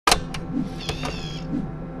The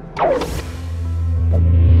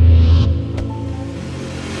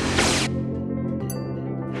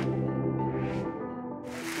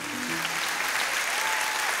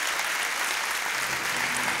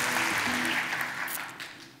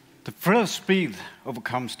thrill of speed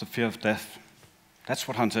overcomes the fear of death. That's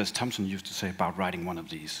what Hunter S. Thompson used to say about riding one of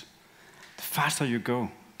these. The faster you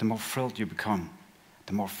go, the more thrilled you become.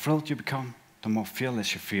 The more thrilled you become, the more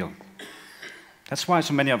fearless you feel. That's why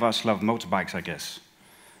so many of us love motorbikes, I guess.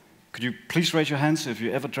 Could you please raise your hands if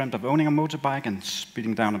you ever dreamt of owning a motorbike and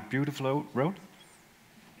speeding down a beautiful road?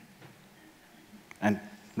 And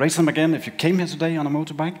raise them again if you came here today on a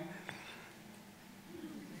motorbike.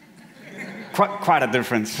 Quite a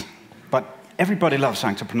difference. But everybody loves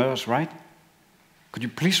entrepreneurs, right? Could you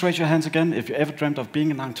please raise your hands again if you ever dreamt of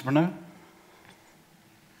being an entrepreneur?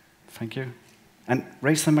 Thank you. And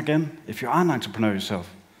raise them again if you are an entrepreneur yourself.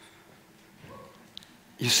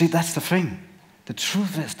 You see, that's the thing. The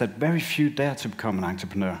truth is that very few dare to become an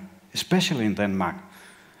entrepreneur, especially in Denmark.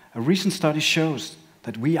 A recent study shows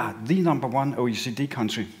that we are the #1 OECD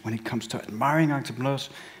country when it comes to admiring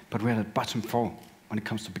entrepreneurs, but we're at bottom 4 when it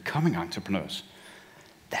comes to becoming entrepreneurs.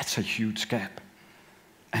 That's a huge gap.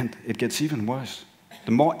 And it gets even worse.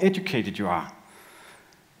 The more educated you are,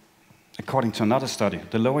 according to another study,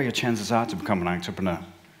 the lower your chances are to become an entrepreneur.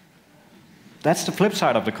 That's the flip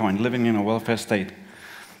side of the coin, living in a welfare state.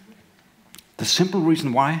 The simple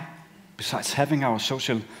reason why, besides having our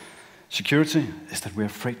social security, is that we're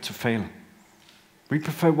afraid to fail. We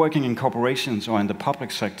prefer working in corporations or in the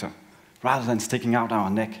public sector, rather than sticking out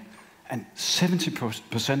our neck. And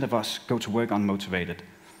 70% of us go to work unmotivated.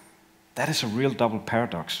 That is a real double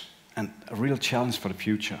paradox and a real challenge for the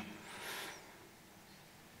future.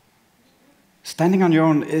 Standing on your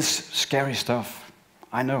own is scary stuff,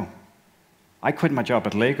 I know. I quit my job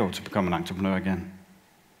at Lego to become an entrepreneur again.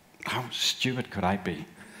 How stupid could I be?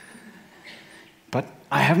 But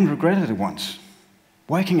I haven't regretted it once.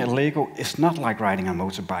 Working at Lego is not like riding a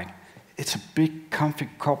motorbike. It's a big, comfy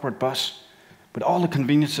corporate bus with all the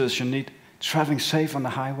conveniences you need, traveling safe on the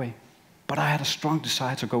highway. But I had a strong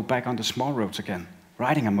desire to go back on the small roads again,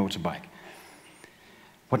 riding a motorbike.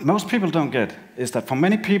 What most people don't get is that for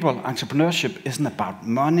many people, entrepreneurship isn't about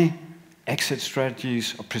money, exit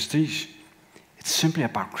strategies, or prestige. It's simply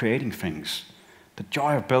about creating things, the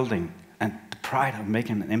joy of building, and the pride of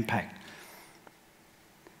making an impact.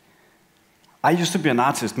 I used to be an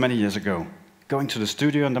artist many years ago, going to the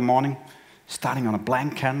studio in the morning, starting on a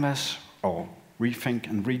blank canvas, or rethink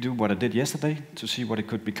and redo what I did yesterday to see what it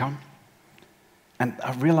could become. And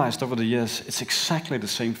I've realized over the years, it's exactly the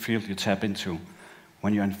same field you tap into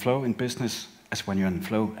when you're in flow in business as when you're in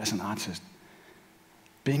flow as an artist.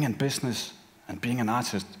 Being in business and being an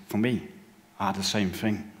artist, for me, are the same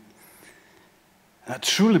thing. And I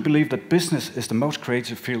truly believe that business is the most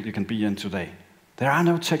creative field you can be in today. There are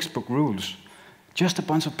no textbook rules, just a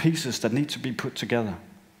bunch of pieces that need to be put together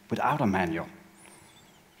without a manual.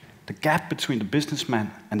 The gap between the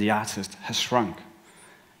businessman and the artist has shrunk.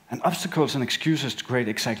 And obstacles and excuses to create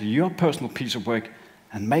exactly your personal piece of work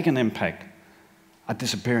and make an impact are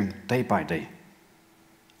disappearing day by day.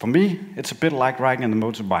 For me, it's a bit like riding on a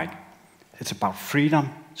motorbike. It's about freedom,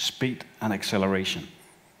 speed, and acceleration.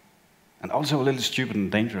 And also a little stupid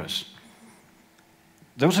and dangerous.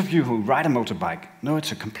 Those of you who ride a motorbike know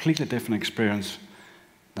it's a completely different experience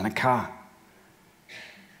than a car.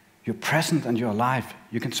 You're present and you're alive.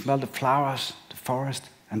 You can smell the flowers, the forest,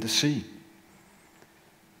 and the sea.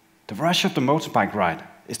 The rush of the motorbike ride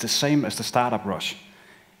is the same as the startup rush.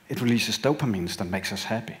 It releases dopamines that makes us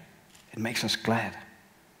happy. It makes us glad.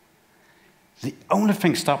 The only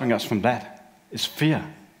thing stopping us from that is fear.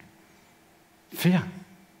 Fear.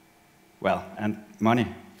 Well, and money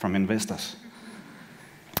from investors.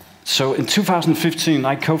 So in 2015,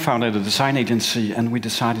 I co-founded a design agency, and we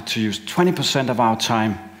decided to use 20% of our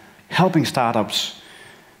time helping startups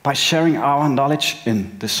by sharing our knowledge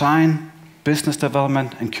in design, business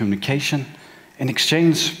development, and communication in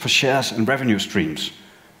exchange for shares and revenue streams.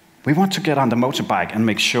 We want to get on the motorbike and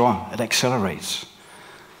make sure it accelerates.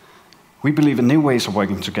 We believe in new ways of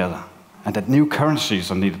working together, and that new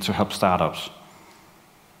currencies are needed to help startups.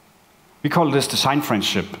 We call this design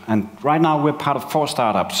friendship, and right now we're part of 4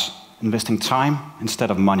 startups investing time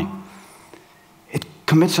instead of money. It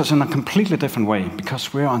commits us in a completely different way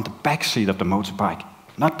because we're on the back seat of the motorbike,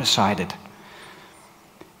 not beside it.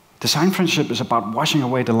 Design friendship is about washing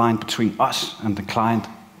away the line between us and the client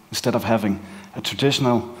instead of having a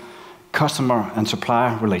traditional customer and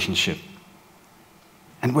supplier relationship.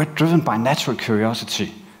 And we're driven by natural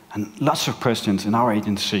curiosity and lots of questions in our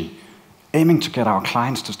agency, aiming to get our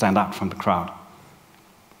clients to stand out from the crowd.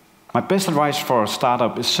 My best advice for a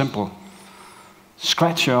startup is simple.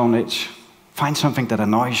 Scratch your own itch. Find something that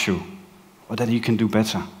annoys you or that you can do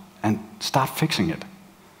better and start fixing it.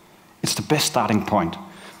 It's the best starting point.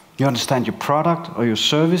 You understand your product or your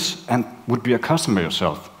service and would be a customer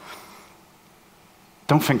yourself.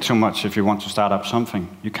 Don't think too much if you want to start up something.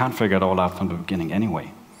 You can't figure it all out from the beginning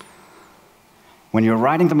anyway. When you're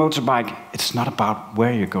riding the motorbike, it's not about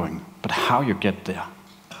where you're going, but how you get there.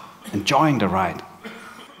 Enjoying the ride.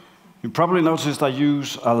 You probably noticed I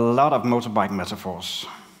use a lot of motorbike metaphors.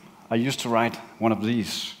 I used to ride one of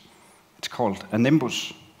these. It's called a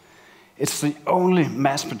Nimbus. It's the only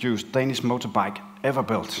mass-produced Danish motorbike ever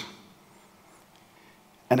built.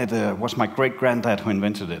 And it was my great-granddad who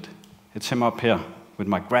invented it. It's him up here with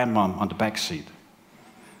my grandmom on the back seat.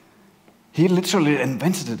 He literally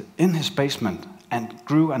invented it in his basement and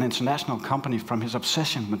grew an international company from his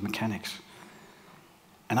obsession with mechanics.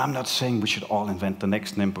 And I'm not saying we should all invent the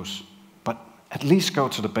next Nimbus, but at least go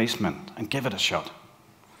to the basement and give it a shot.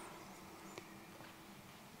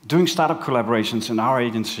 Doing startup collaborations in our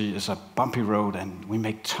agency is a bumpy road and we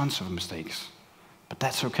make tons of mistakes. But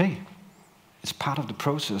that's okay. It's part of the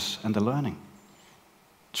process and the learning.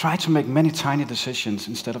 Try to make many tiny decisions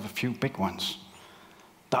instead of a few big ones.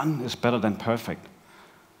 Done is better than perfect.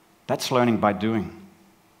 That's learning by doing.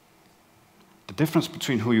 The difference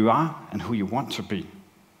between who you are and who you want to be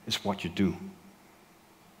is what you do.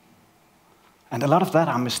 And a lot of that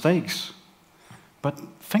are mistakes. But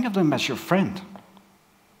think of them as your friend.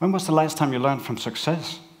 When was the last time you learned from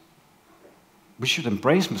success? We should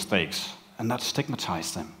embrace mistakes and not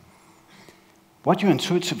stigmatize them. What you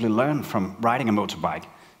intuitively learn from riding a motorbike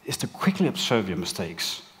is to quickly observe your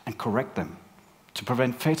mistakes and correct them to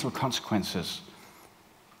prevent fatal consequences.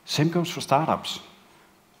 Same goes for startups.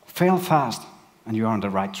 Fail fast and you are on the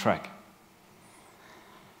right track.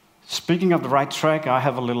 Speaking of the right track, I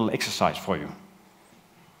have a little exercise for you.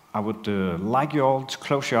 I would like you all to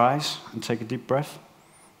close your eyes and take a deep breath.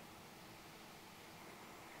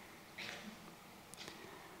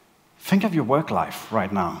 Think of your work life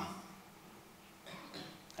right now.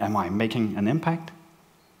 Am I making an impact?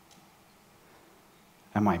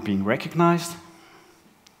 Am I being recognized?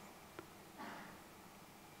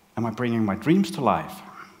 Am I bringing my dreams to life?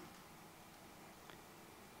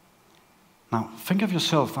 Now, think of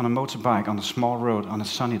yourself on a motorbike on a small road on a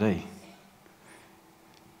sunny day.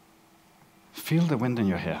 Feel the wind in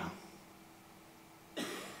your hair.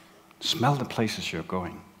 Smell the places you're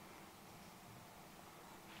going.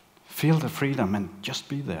 Feel the freedom and just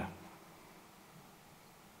be there.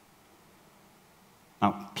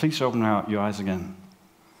 Now, please open your eyes again.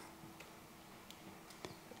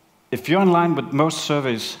 If you're in line with most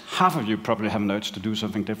surveys, half of you probably have an urge to do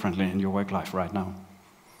something differently in your work life right now.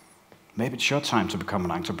 Maybe it's your time to become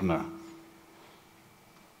an entrepreneur.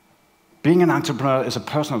 Being an entrepreneur is a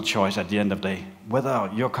personal choice at the end of the day, whether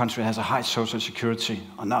your country has a high social security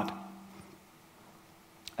or not.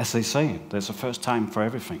 As they say, there's a first time for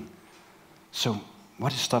everything. So,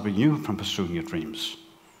 what is stopping you from pursuing your dreams?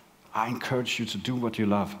 I encourage you to do what you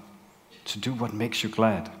love, to do what makes you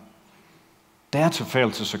glad. Dare to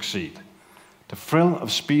fail to succeed. The thrill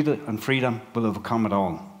of speed and freedom will overcome it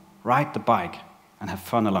all. Ride the bike and have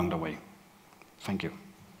fun along the way. Thank you.